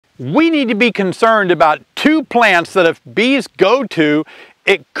we need to be concerned about two plants that if bees go to,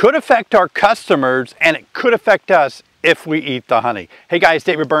 it could affect our customers and it could affect us if we eat the honey. Hey guys,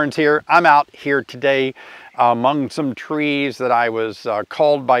 David Burns here. I'm out here today among some trees that I was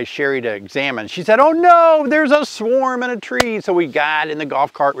called by Sherry to examine. She said, oh no, there's a swarm in a tree. So we got in the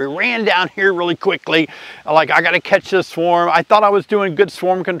golf cart, we ran down here really quickly. Like, I gotta catch this swarm. I thought I was doing good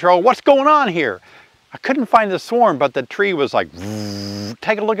swarm control. What's going on here? I couldn't find the swarm, but the tree was like,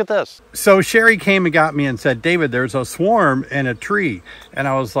 take a look at this. So Sherry came and got me and said, David, there's a swarm in a tree. And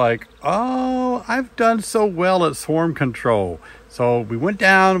I was like, oh, I've done so well at swarm control. So we went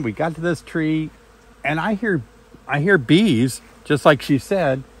down, we got to this tree, and I hear bees, just like she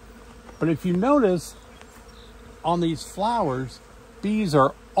said. But if you notice on these flowers, bees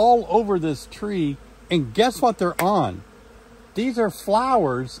are all over this tree. And guess what they're on? These are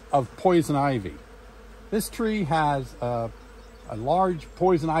flowers of poison ivy. This tree has a large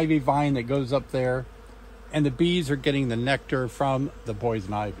poison ivy vine that goes up there, and the bees are getting the nectar from the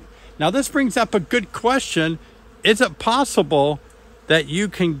poison ivy. Now this brings up a good question. Is it possible that you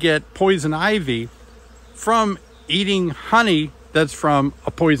can get poison ivy from eating honey that's from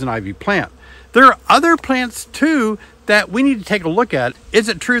a poison ivy plant? There are other plants too that we need to take a look at. Is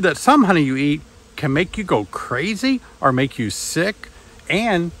it true that some honey you eat can make you go crazy or make you sick?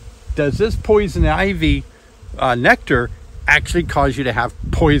 And does this poison ivy nectar actually cause you to have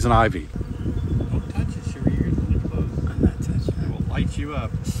poison ivy? Don't touch it, Sherry. You're really close. I'm not touching it. It will light you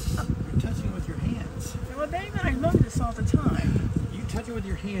up. You're touching it with your hands. Well, David, I know this all the time. You touch it with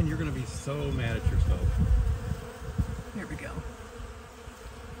your hand, you're going to be so mad at yourself. Here we go.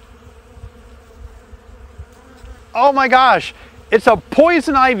 Oh my gosh, it's a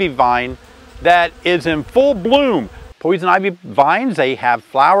poison ivy vine that is in full bloom. Poison ivy vines, they have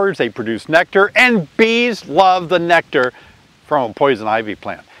flowers, they produce nectar, and bees love the nectar from a poison ivy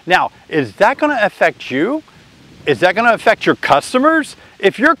plant. Now, is that going to affect you? Is that going to affect your customers?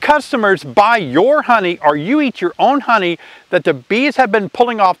 If your customers buy your honey or you eat your own honey that the bees have been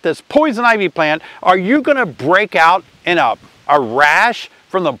pulling off this poison ivy plant, are you going to break out in a rash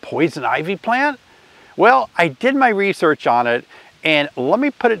from the poison ivy plant? Well, I did my research on it, and let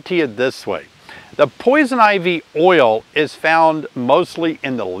me put it to you this way. The poison ivy oil is found mostly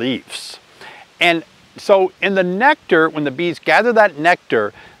in the leaves. And so in the nectar, when the bees gather that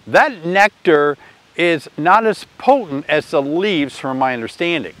nectar is not as potent as the leaves from my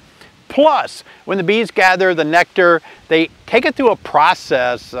understanding. Plus, when the bees gather the nectar, they take it through a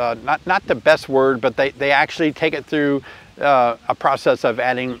process, not the best word, but they actually take it through a process of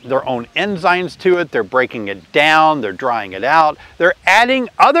adding their own enzymes to it. They're breaking it down, they're drying it out, they're adding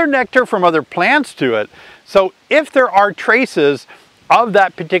other nectar from other plants to it. So if there are traces of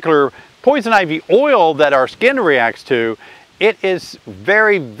that particular poison ivy oil that our skin reacts to, it is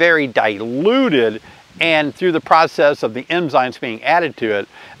very, very diluted, and through the process of the enzymes being added to it,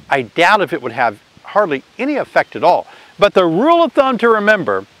 I doubt if it would have hardly any effect at all. But the rule of thumb to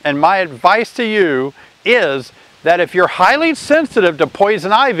remember, and my advice to you, is that if you're highly sensitive to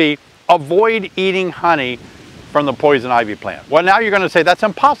poison ivy, avoid eating honey from the poison ivy plant. Well, now you're going to say, that's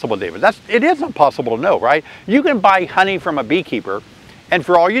impossible, David. It is impossible to know, right? You can buy honey from a beekeeper, and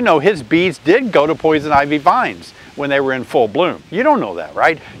for all you know, his bees did go to poison ivy vines when they were in full bloom. You don't know that,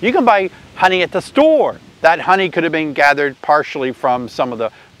 right? You can buy honey at the store. That honey could have been gathered partially from some of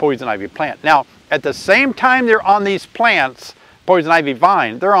the poison ivy plant. Now, at the same time they're on these plants, poison ivy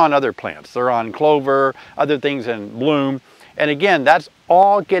vine, they're on other plants. They're on clover, other things in bloom. And again, that's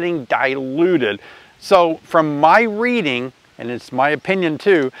all getting diluted. So from my reading, and it's my opinion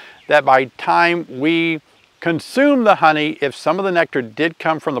too, that by the time we consume the honey, if some of the nectar did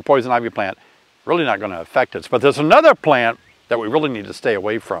come from the poison ivy plant, really not going to affect us. But there's another plant that we really need to stay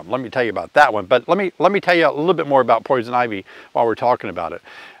away from. Let me tell you about that one. But let me tell you a little bit more about poison ivy while we're talking about it.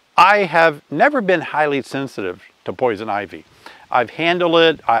 I have never been highly sensitive to poison ivy. I've handled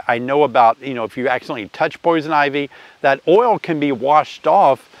it. I know about, if you accidentally touch poison ivy, that oil can be washed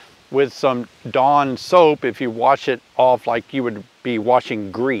off with some Dawn soap if you wash it off like you would be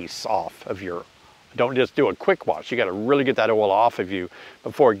washing grease off of your. Don't just do a quick wash. You got to really get that oil off of you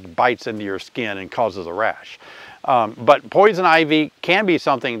before it bites into your skin and causes a rash. But poison ivy can be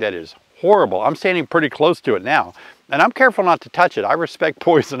something that is horrible. I'm standing pretty close to it now, and I'm careful not to touch it. I respect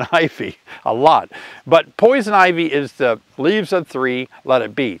poison ivy a lot. But poison ivy is the leaves of 3, let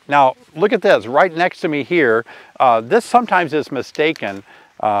it be. Now, look at this. Right next to me here, this sometimes is mistaken.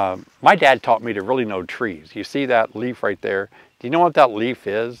 My dad taught me to really know trees. You see that leaf right there? Do you know what that leaf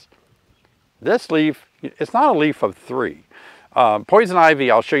is? This leaf, it's not a leaf of 3. Poison ivy,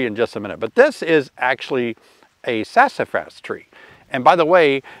 I'll show you in just a minute, but this is actually a sassafras tree. And by the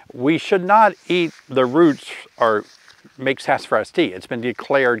way, we should not eat the roots or make sassafras tea. It's been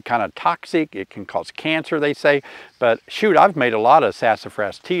declared kind of toxic. It can cause cancer, they say. But shoot, I've made a lot of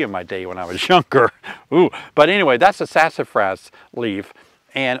sassafras tea in my day when I was younger. Ooh. But anyway, that's a sassafras leaf.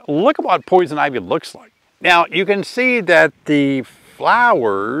 And look at what poison ivy looks like. Now, you can see that the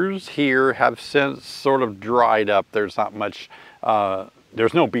flowers here have since sort of dried up. There's not much,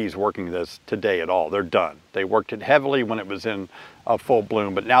 there's no bees working this today at all. They're done. They worked it heavily when it was in full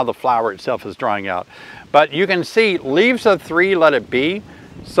bloom, but now the flower itself is drying out. But you can see leaves of 3, let it be.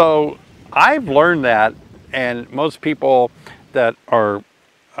 So I've learned that, and most people that are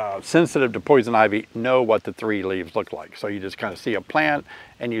sensitive to poison ivy know what the 3 leaves look like. So you just kind of see a plant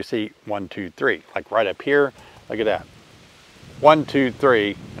and you see 1, 2, 3, like right up here. Look at that. 1, 2,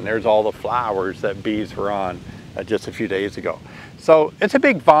 3, and there's all the flowers that bees were on just a few days ago. So it's a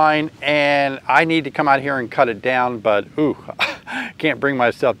big vine, and I need to come out here and cut it down, but ooh, can't bring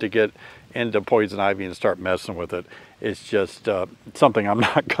myself to get into poison ivy and start messing with it. It's just something I'm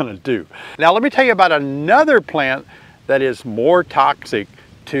not gonna do. Now let me tell you about another plant that is more toxic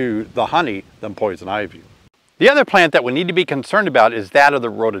to the honey than poison ivy. The other plant that we need to be concerned about is that of the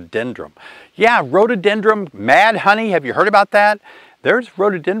rhododendron. Yeah, rhododendron, mad honey, have you heard about that? There's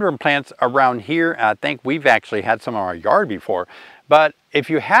rhododendron plants around here. I think we've actually had some in our yard before. But if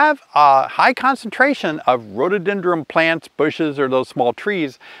you have a high concentration of rhododendron plants, bushes, or those small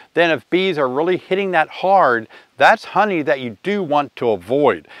trees, then if bees are really hitting that hard, that's honey that you do want to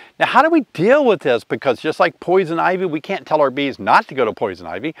avoid. Now, how do we deal with this? Because just like poison ivy, we can't tell our bees not to go to poison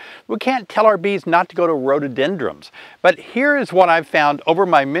ivy. We can't tell our bees not to go to rhododendrons. But here is what I've found over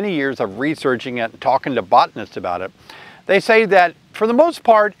my many years of researching it and talking to botanists about it. They say that for the most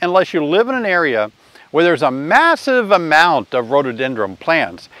part, unless you live in an area where there's a massive amount of rhododendron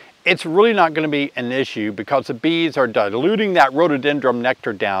plants, it's really not going to be an issue because the bees are diluting that rhododendron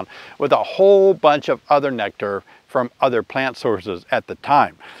nectar down with a whole bunch of other nectar from other plant sources at the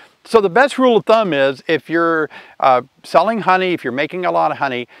time. So the best rule of thumb is if you're selling honey, if you're making a lot of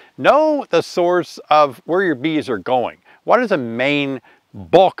honey, know the source of where your bees are going. What is the main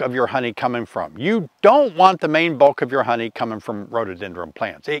bulk of your honey coming from? You don't want the main bulk of your honey coming from rhododendron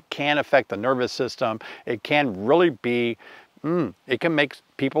plants. It can affect the nervous system. It can really be, it can make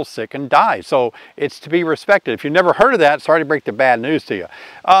people sick and die. So it's to be respected. If you've never heard of that, sorry to break the bad news to you.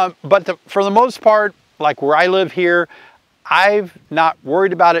 But for the most part, like where I live here, I've not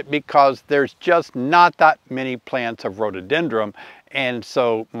worried about it because there's just not that many plants of rhododendron. And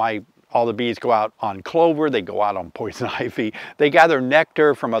so all the bees go out on clover, they go out on poison ivy, they gather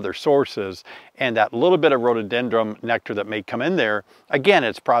nectar from other sources, and that little bit of rhododendron nectar that may come in there, again,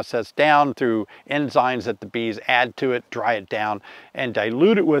 it's processed down through enzymes that the bees add to it, dry it down, and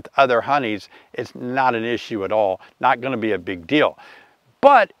dilute it with other honeys. It's not an issue at all, not gonna be a big deal.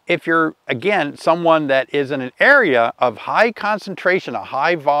 But if you're, again, someone that is in an area of high concentration, a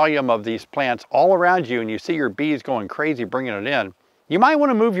high volume of these plants all around you, and you see your bees going crazy bringing it in, you might want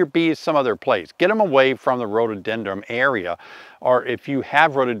to move your bees some other place. Get them away from the rhododendron area. Or if you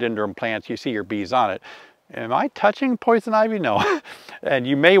have rhododendron plants, you see your bees on it. Am I touching poison ivy? No. And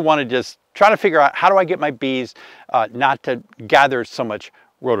you may want to just try to figure out, how do I get my bees not to gather so much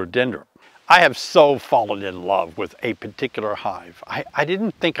rhododendron? I have so fallen in love with a particular hive. I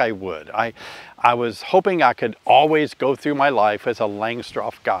didn't think I would. I was hoping I could always go through my life as a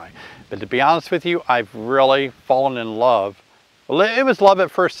Langstroth guy. But to be honest with you, I've really fallen in love. Well, it was love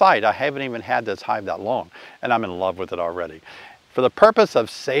at first sight. I haven't even had this hive that long, and I'm in love with it already. For the purpose of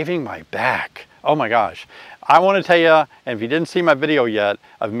saving my back, oh my gosh, I want to tell you, and if you didn't see my video yet,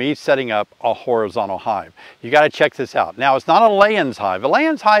 of me setting up a horizontal hive. You got to check this out. Now, it's not a Layens hive. A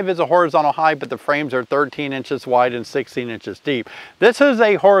Layens hive is a horizontal hive, but the frames are 13 inches wide and 16 inches deep. This is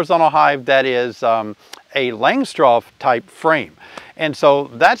a horizontal hive that is a Langstroth type frame. And so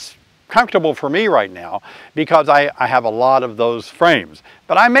that's comfortable for me right now because I have a lot of those frames.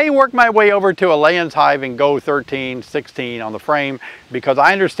 But I may work my way over to a Layens hive and go 13, 16 on the frame because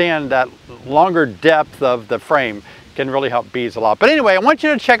I understand that longer depth of the frame can really help bees a lot. But anyway, I want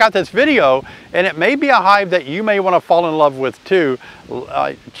you to check out this video, and it may be a hive that you may want to fall in love with too.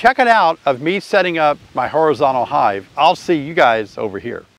 Check it out of me setting up my horizontal hive. I'll see you guys over here.